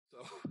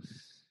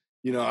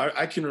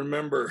I can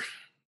remember,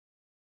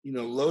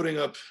 loading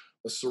up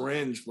a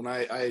syringe when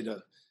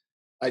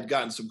I'd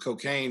gotten some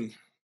cocaine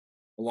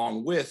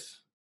along with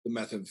the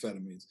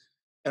methamphetamines,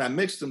 and I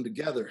mixed them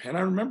together. And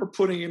I remember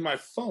putting in my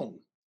phone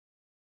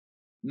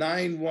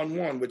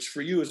 911, which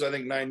for you is, I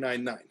think,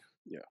 999.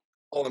 Yeah.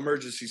 All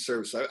emergency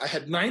service. I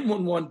had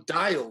 911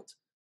 dialed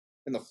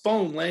and the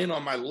phone laying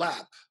on my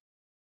lap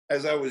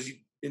as I was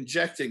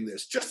injecting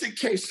this, just in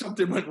case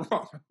something went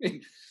wrong. I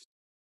mean,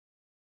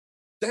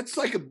 that's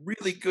like a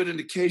really good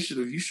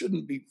indication of you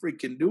shouldn't be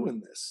freaking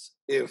doing this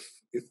if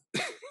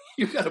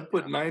you got to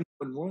put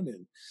 911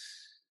 in.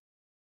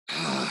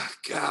 Oh,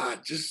 God,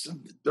 just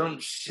some dumb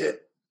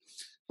shit.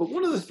 But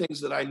one of the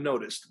things that I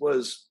noticed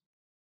was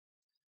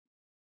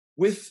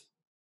with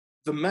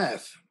the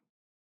meth,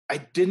 I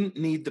didn't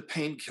need the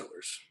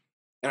painkillers.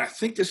 And I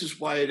think this is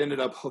why it ended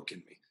up hooking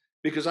me.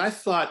 Because I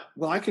thought,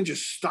 well, I can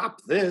just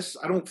stop this.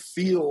 I don't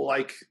feel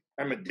like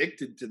I'm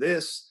addicted to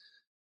this.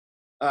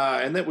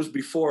 And that was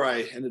before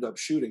I ended up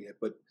shooting it.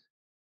 But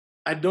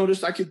I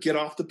noticed I could get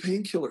off the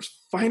painkillers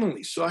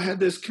finally. So I had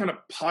this kind of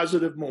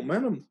positive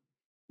momentum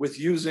with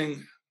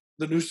using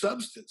the new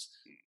substance.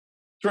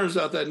 Turns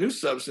out that new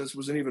substance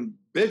was an even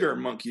bigger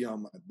monkey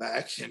on my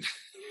back and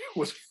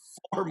was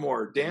far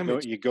more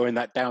damaging. You're going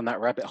down that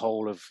rabbit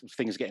hole of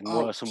things getting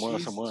worse and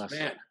worse and worse.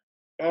 Man.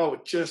 Oh,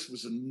 it just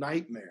was a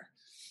nightmare.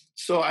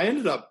 So I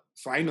ended up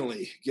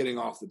finally getting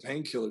off the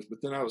painkillers, but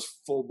then I was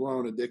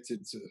full-blown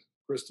addicted to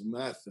crystal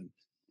meth.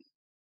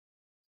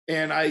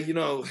 And I,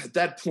 at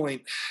that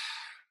point,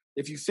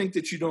 if you think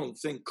that you don't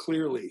think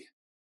clearly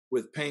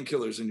with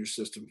painkillers in your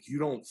system, you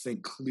don't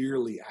think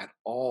clearly at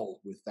all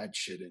with that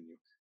shit in you.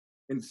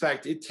 In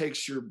fact, it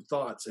takes your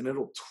thoughts and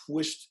it'll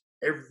twist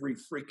every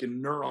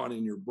freaking neuron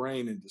in your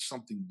brain into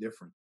something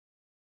different.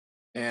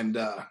 And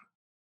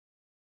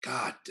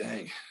God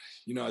dang,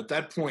 at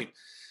that point,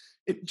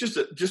 it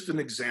just an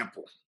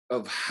example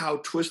of how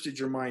twisted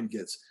your mind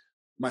gets.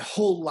 My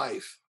whole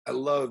life, I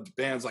loved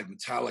bands like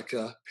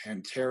Metallica,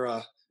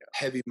 Pantera,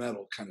 heavy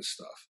metal kind of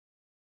stuff.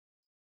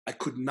 I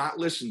could not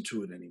listen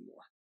to it anymore.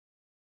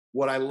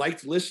 What I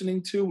liked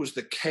listening to was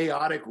the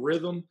chaotic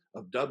rhythm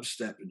of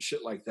dubstep and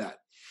shit like that.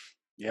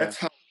 Yeah. That's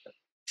how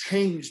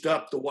changed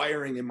up the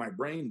wiring in my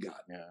brain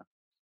got.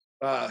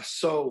 Yeah.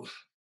 So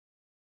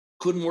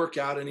couldn't work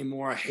out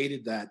anymore. I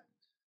hated that.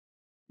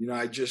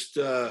 I just,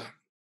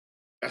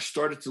 I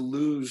started to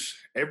lose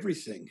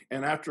everything.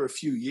 And after a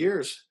few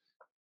years,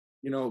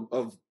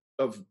 of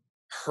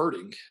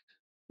hurting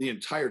the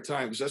entire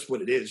time, because that's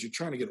what it is. You're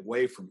trying to get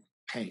away from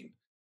pain.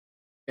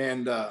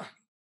 And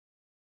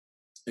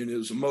it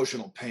was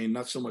emotional pain,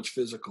 not so much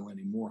physical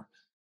anymore.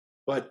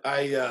 But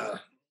I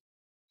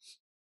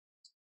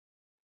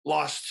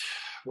lost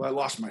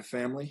my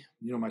family,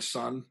 my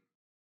son.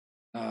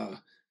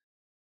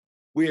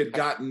 We had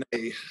gotten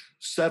a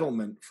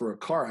settlement for a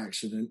car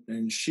accident,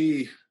 and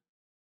she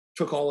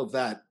took all of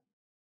that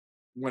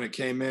when it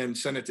came in,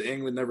 sent it to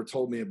England, never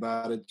told me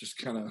about it, just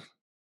kind of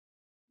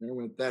there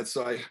went that.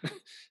 So I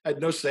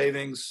had no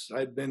savings.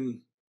 I'd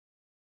been,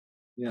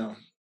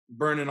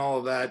 burning all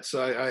of that.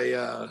 So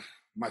I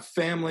my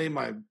family,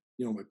 my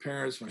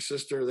parents, my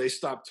sister, they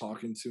stopped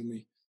talking to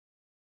me.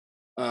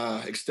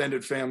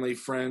 Extended family,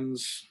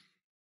 friends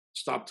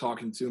stopped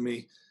talking to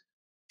me.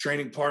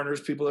 Training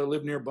partners, people that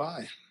live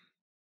nearby.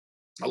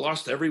 I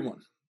lost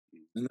everyone.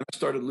 And then I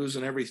started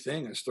losing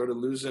everything. I started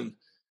losing,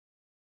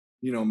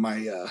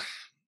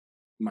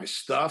 my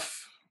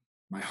stuff,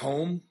 my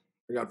home.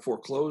 I got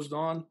foreclosed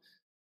on.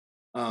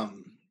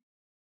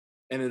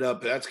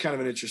 That's kind of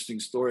an interesting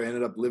story. I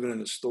ended up living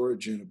in a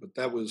storage unit, but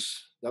that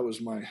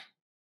was my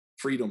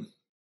freedom.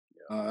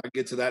 I'll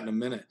get to that in a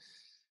minute.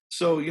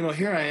 So,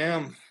 here I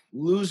am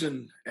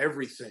losing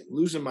everything,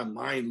 losing my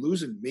mind,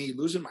 losing me,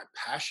 losing my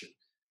passion.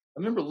 I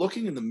remember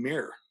looking in the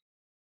mirror,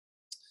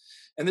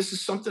 and this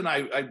is something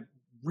I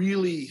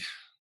really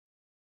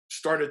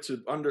started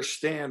to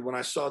understand when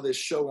I saw this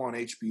show on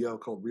HBO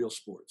called Real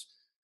Sports.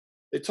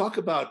 They talk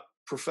about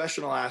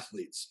professional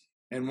athletes,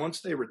 and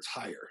once they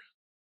retire,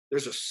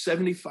 there's a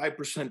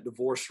 75%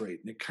 divorce rate.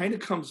 And it kind of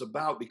comes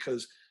about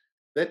because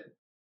that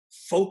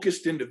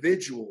focused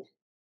individual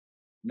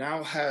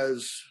now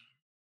has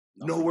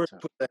nowhere to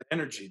put that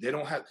energy.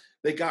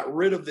 They got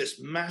rid of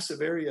this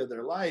massive area of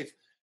their life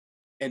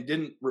and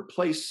didn't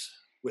replace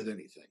with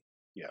anything.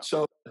 Yeah.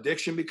 So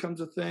addiction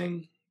becomes a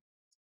thing.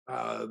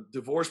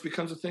 Divorce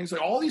becomes a thing. So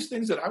all these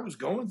things that I was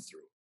going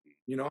through,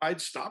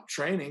 I'd stopped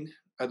training.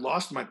 I'd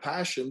lost my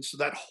passion. So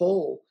that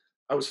hole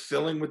I was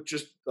filling with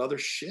just other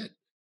shit.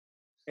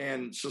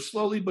 And so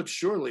slowly but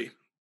surely,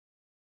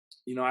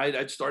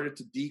 I'd started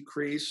to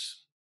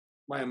decrease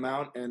my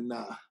amount. And,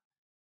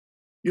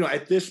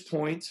 at this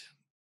point,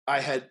 I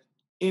had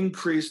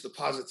increased the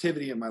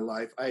positivity in my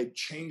life. I had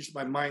changed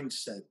my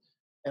mindset.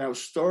 And I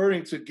was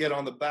starting to get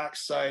on the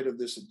backside of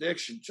this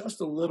addiction just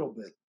a little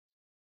bit.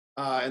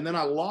 And then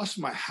I lost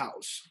my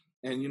house.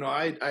 And,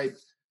 I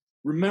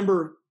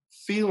remember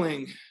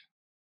feeling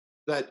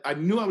that I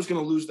knew I was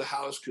going to lose the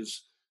house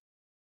because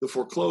the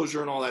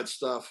foreclosure and all that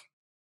stuff.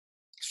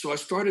 So I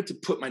started to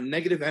put my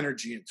negative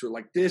energy into it.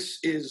 Like, this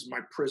is my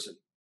prison.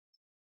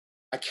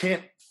 I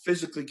can't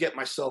physically get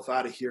myself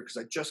out of here because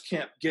I just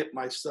can't get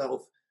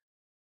myself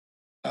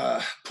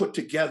put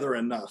together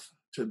enough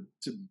to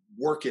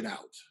work it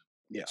out.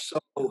 Yeah. So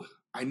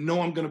I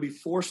know I'm going to be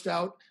forced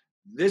out.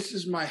 This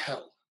is my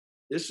hell.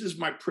 This is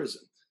my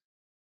prison.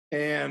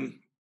 And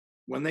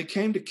when they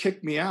came to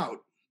kick me out,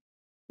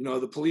 you know,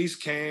 the police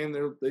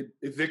came, they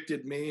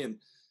evicted me,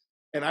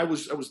 and I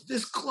was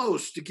this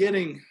close to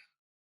getting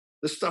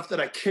the stuff that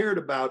I cared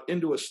about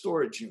into a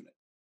storage unit,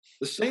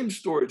 the same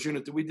storage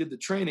unit that we did the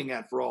training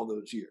at for all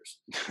those years.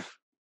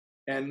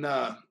 And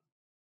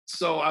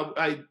so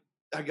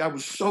I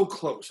was so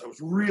close. I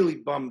was really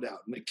bummed out,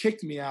 and they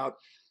kicked me out.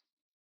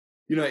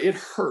 You know, it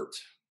hurt.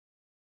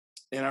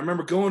 And I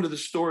remember going to the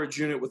storage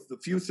unit with the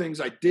few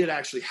things I did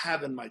actually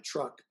have in my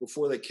truck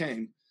before they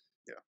came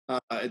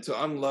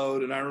to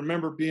unload. And I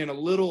remember being a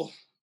little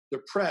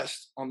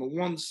depressed on the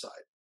one side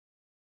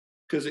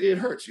because it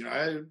hurts. You know,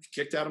 I was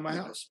kicked out of my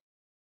house.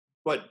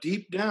 But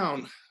deep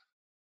down,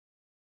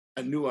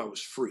 I knew I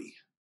was free.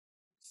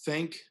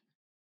 Thank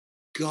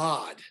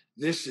God,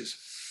 this is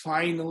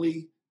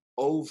finally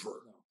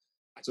over.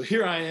 So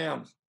here I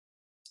am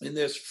in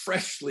this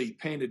freshly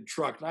painted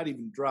truck, not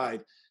even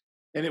dried.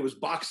 And it was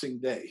Boxing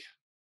Day,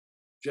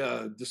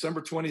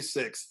 December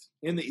 26th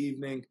in the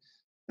evening,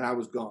 and I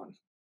was gone.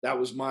 That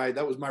was my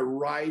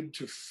ride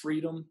to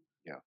freedom.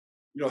 Yeah.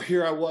 You know,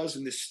 here I was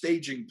in this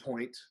staging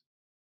point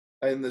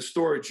in the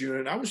storage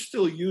unit. I was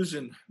still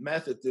using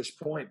meth at this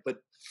point, but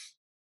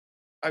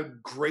I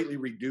greatly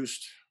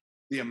reduced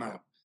the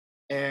amount.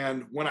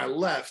 And when I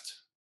left,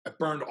 I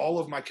burned all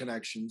of my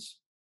connections.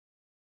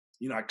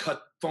 You know, I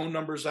cut phone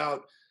numbers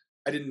out.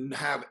 I didn't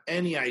have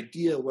any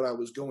idea what I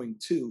was going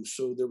to,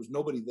 so there was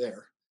nobody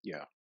there.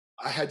 Yeah.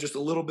 I had just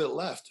a little bit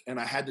left, and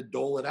I had to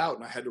dole it out,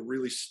 and I had to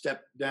really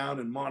step down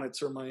and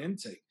monitor my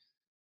intake.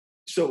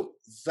 So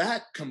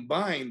that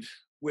combined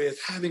with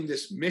having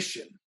this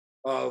mission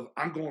of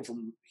I'm going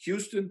from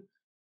Houston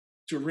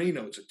to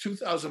Reno. It's a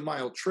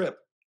 2,000-mile trip.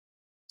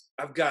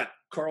 I've got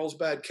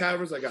Carlsbad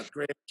Caverns. I got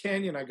Grand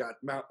Canyon. I got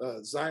Mount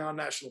Zion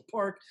National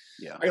Park.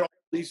 Yeah. I got all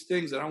these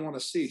things that I want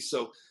to see.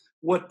 So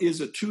what is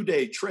a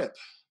 2-day trip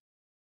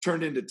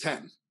turned into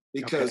 10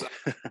 because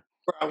where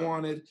I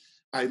wanted,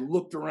 I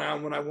looked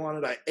around when I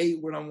wanted, I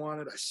ate when I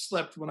wanted, I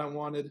slept when I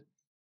wanted.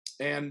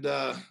 And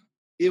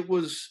it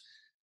was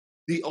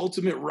the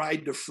ultimate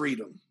ride to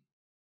freedom.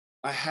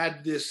 I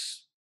had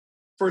this,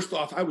 first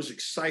off, I was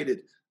excited.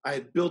 I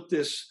had built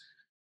this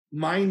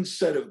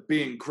mindset of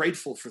being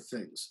grateful for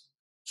things.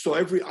 So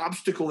every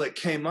obstacle that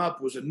came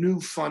up was a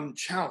new fun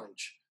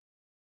challenge.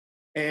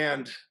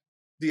 And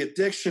the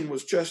addiction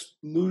was just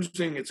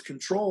losing its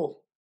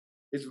control.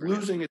 It's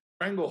losing its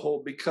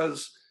stranglehold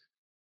because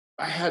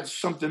I had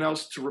something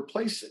else to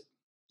replace it.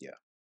 Yeah.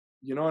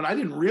 You know, and I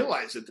didn't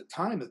realize at the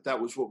time that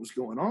that was what was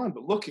going on.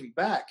 But looking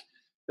back,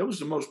 that was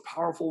the most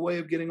powerful way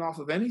of getting off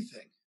of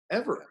anything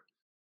ever.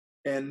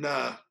 And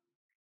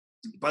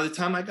by the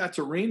time I got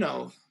to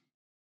Reno,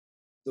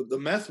 the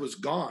meth was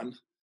gone.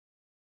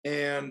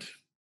 And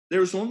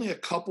there was only a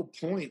couple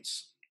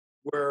points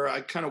where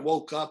I kind of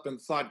woke up and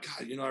thought,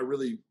 God, you know, I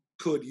really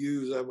could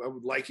use, I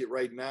would like it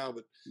right now.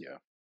 But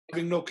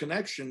having no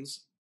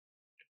connections,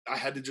 I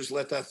had to just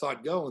let that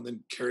thought go and then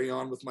carry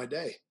on with my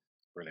day.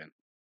 Brilliant.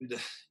 And,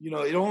 you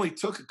know, it only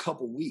took a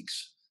couple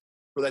weeks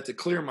for that to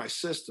clear my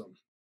system.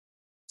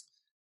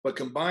 But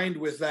combined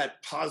with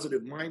that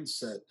positive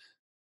mindset,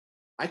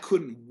 I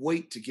couldn't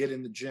wait to get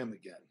in the gym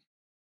again.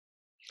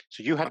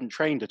 So you hadn't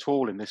trained at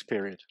all in this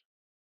period?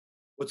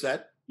 What's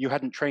that? You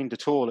hadn't trained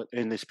at all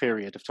in this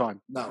period of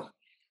time? No.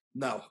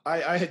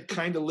 I had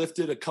kind of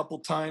lifted a couple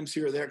times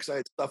here or there because I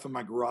had stuff in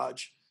my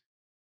garage.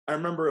 I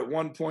remember at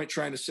one point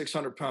trying a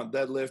 600-pound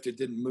deadlift. It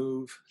didn't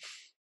move.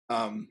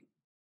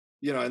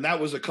 You know, and that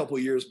was a couple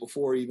years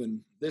before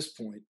even this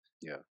point.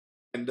 Yeah.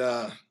 And,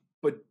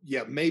 but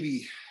yeah,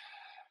 maybe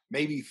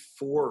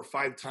 4 or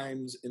 5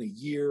 times in a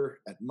year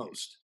at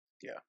most.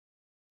 Yeah.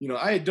 You know,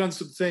 I had done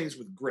some things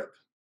with grip.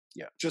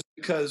 Yeah. Just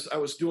because I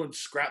was doing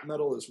scrap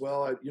metal as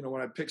well. You know,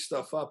 when I pick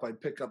stuff up, I'd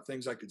pick up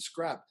things I could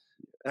scrap.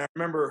 And I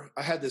remember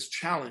I had this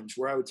challenge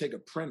where I would take a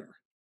printer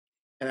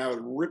and I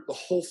would rip the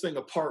whole thing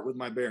apart with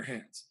my bare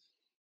hands.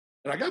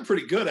 And I got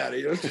pretty good at it.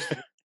 You know, just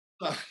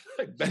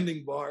like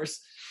bending bars.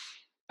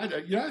 I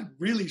had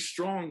really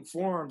strong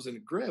forearms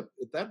and grip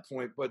at that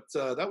point, but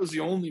that was the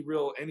only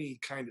real any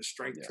kind of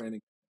strength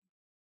training.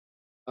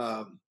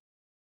 But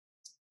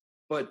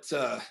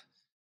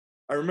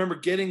I remember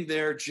getting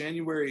there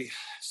January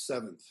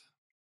 7th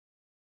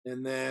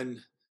and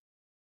then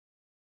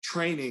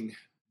training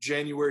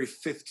January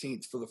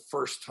 15th for the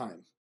first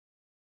time.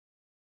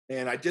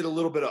 And I did a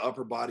little bit of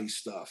upper body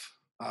stuff.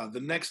 The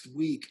next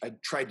week, I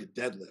tried to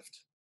deadlift.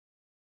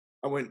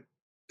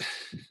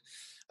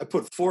 I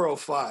put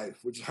 405,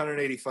 which is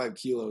 185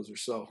 kilos or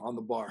so, on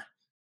the bar.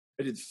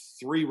 I did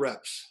 3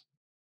 reps,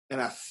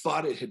 and I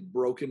thought it had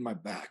broken my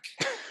back.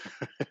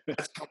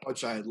 That's how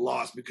much I had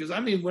lost. Because I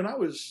mean, when I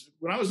was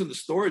in the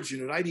storage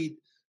unit, I'd eat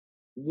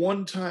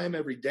 1 time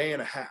every day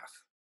and a half.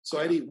 So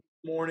I'd eat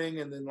morning,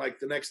 and then like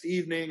the next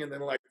evening, and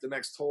then like the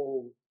next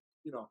whole,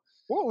 you know.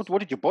 What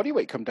did your body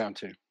weight come down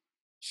to?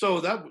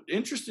 So that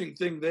interesting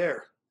thing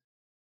there.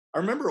 I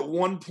remember at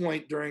one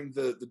point during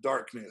the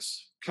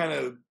darkness, kind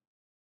of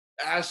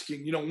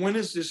asking, you know, when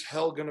is this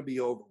hell going to be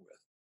over with?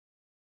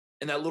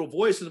 And that little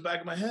voice in the back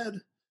of my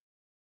head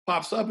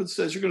pops up and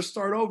says, "You're going to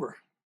start over."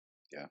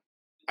 Yeah.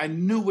 I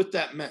knew what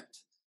that meant.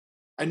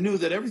 I knew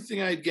that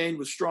everything I had gained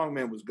with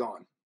Strongman was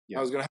gone. Yeah.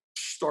 I was going to have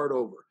to start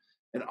over.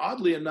 And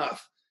oddly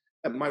enough,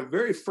 at my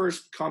very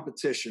first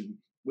competition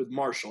with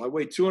Marshall, I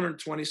weighed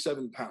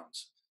 227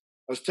 pounds.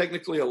 I was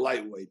technically a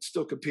lightweight,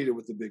 still competed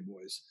with the big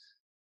boys.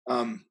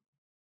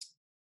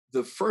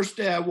 The first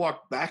day I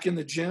walked back in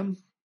the gym,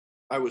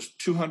 I was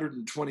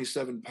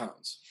 227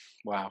 pounds.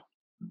 Wow.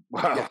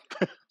 Yeah.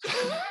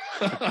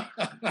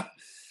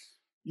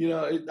 You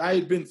know, I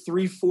had been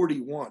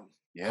 341,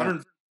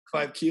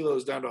 105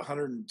 kilos down to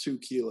 102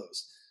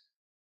 kilos.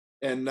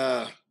 And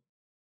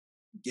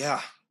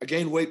yeah, I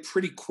gained weight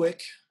pretty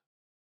quick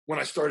when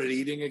I started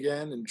eating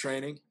again and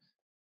training.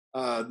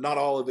 Not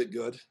all of it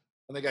good.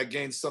 I think I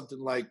gained something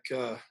like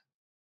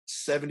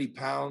 70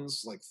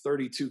 pounds, like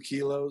 32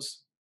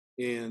 kilos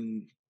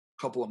in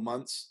a couple of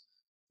months.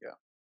 Yeah.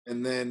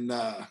 And then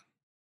a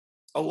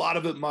lot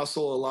of it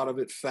muscle, a lot of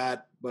it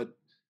fat, but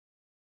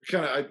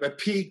kind of I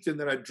peaked and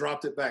then I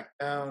dropped it back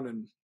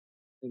down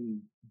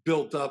and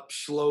built up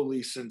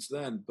slowly since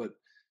then. But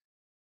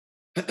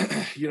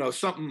you know,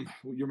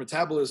 your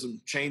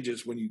metabolism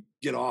changes when you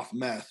get off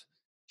meth.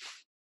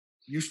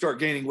 You start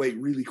gaining weight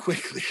really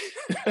quickly.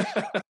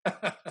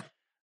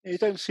 You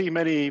don't see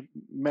many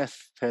meth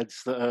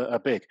heads that are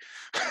big.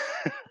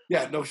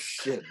 Yeah, no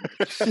shit.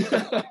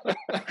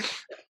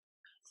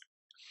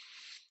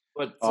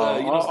 But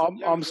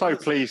I'm so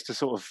pleased to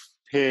sort of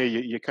hear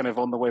you're kind of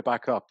on the way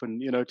back up,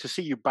 and you know, to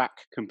see you back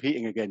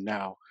competing again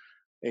now,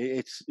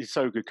 it's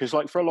so good, because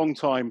like for a long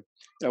time,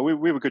 you know, we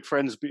were good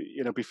friends,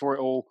 you know, before it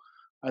all,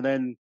 and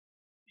then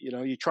you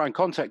know, you try and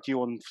contact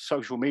you on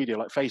social media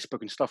like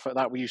Facebook and stuff like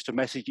that. We used to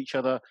message each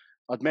other.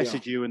 I'd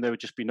message you and there would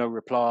just be no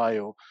reply,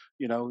 or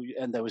you know,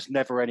 and there was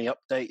never any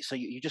update. So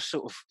you just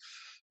sort of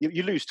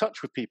you lose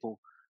touch with people,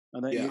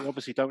 and then you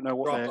obviously don't know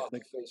what they're off the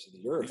face of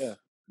the earth. Yeah.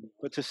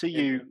 But to see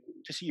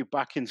you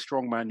back in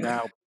Strongman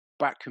now,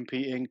 back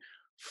competing,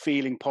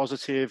 feeling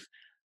positive,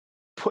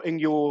 putting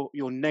your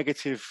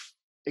negative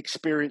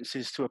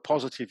experiences to a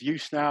positive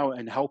use now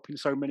and helping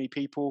so many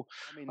people.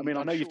 I mean,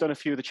 I know you've done a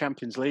few of the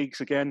Champions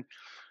Leagues again.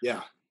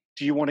 Yeah.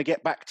 Do you want to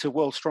get back to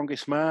World's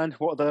Strongest Man?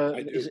 What are the?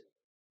 I do.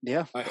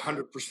 Yeah. I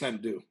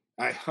 100% do.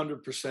 I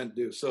 100%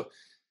 do. So,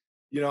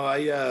 you know,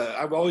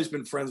 I've always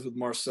been friends with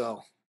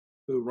Marcel,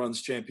 who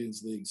runs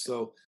Champions League.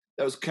 So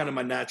that was kind of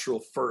my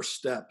natural first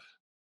step.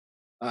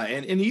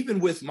 And even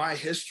with my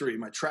history,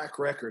 my track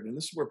record, and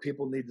this is where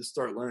people need to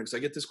start learning, because I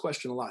get this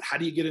question a lot. How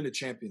do you get into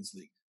Champions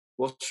League?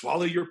 Well,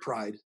 swallow your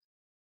pride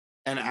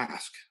and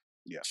ask.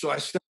 Yeah. So I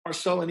sent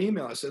Marcel an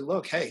email. I said,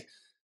 look, hey,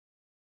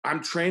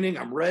 I'm training.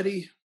 I'm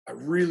ready. I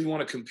really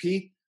want to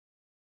compete.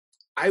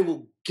 I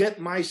will get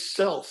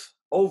myself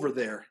over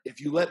there if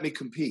you let me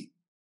compete.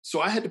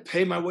 So I had to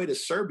pay my way to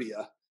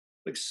Serbia,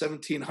 like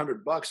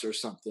 $1,700 or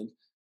something.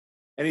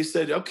 And he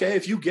said, okay,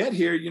 if you get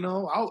here, you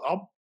know,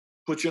 I'll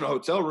put you in a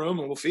hotel room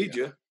and we'll feed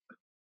you.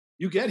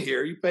 You get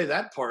here, you pay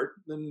that part,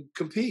 then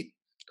compete.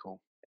 Cool.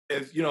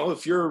 If you know,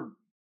 if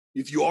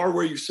you are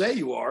where you say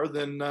you are,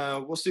 then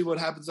we'll see what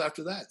happens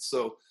after that.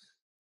 So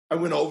I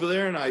went over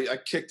there and I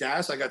kicked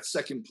ass. I got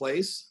second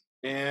place,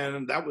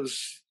 and that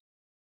was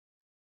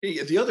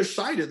the other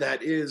side of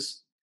that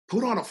is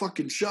put on a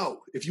fucking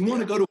show. If you want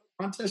to go to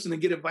a contest and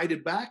then get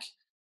invited back,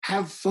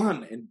 have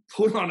fun and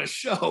put on a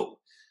show.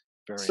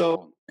 Very so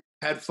important.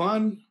 Had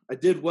fun. I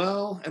did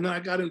well, and then I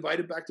got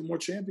invited back to more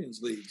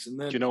Champions Leagues. And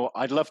then, do you know what?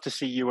 I'd love to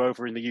see you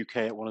over in the UK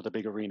at one of the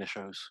big arena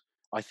shows.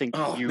 I think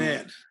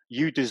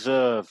you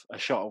deserve a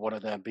shot at one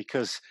of them,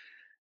 because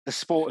the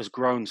sport has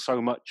grown so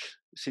much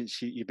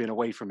since you've been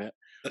away from it,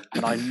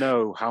 and I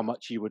know how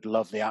much you would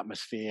love the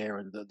atmosphere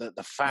and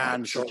the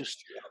fans.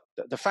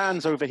 The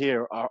fans over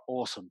here are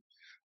awesome.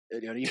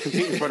 You know, you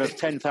compete in front of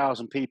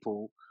 10,000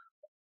 people.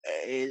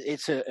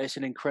 It's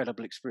an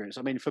incredible experience.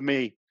 I mean, for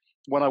me,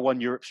 when I won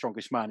Europe's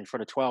Strongest Man in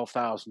front of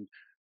 12,000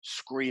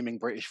 screaming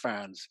British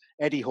fans,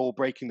 Eddie Hall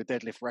breaking the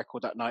deadlift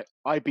record that night,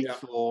 I beat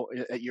Thor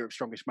at Europe's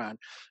Strongest Man.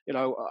 You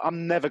know,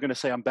 I'm never going to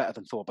say I'm better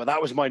than Thor, but that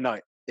was my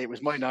night. It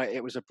was my night.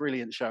 It was a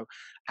brilliant show.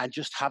 And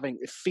just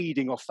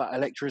feeding off that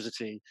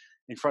electricity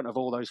in front of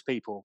all those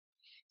people,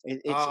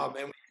 it's a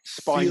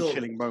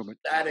spine-chilling moment.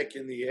 Static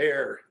in the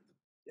air,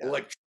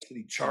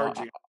 electricity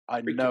charging. I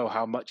know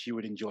how much you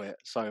would enjoy it.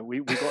 So we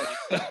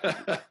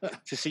got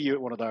to see you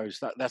at one of those.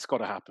 That's got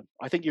to happen.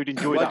 I think you'd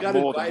enjoy that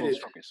more than World's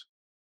Strongest.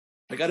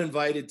 I got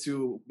invited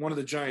to one of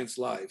the Giants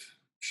live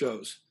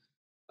shows,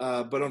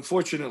 but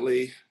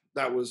unfortunately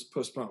that was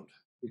postponed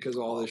because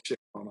of all this shit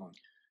going on.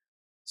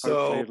 So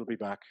hopefully it'll be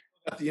back.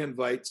 I got the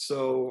invite,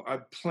 so I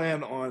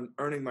plan on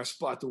earning my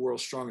spot to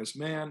World's Strongest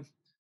Man,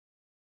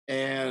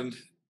 and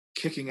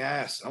kicking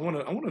ass. I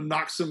want to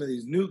knock some of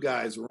these new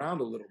guys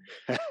around a little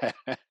bit.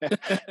 I'm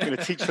going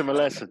to teach them a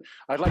lesson.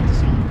 I'd like to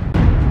see you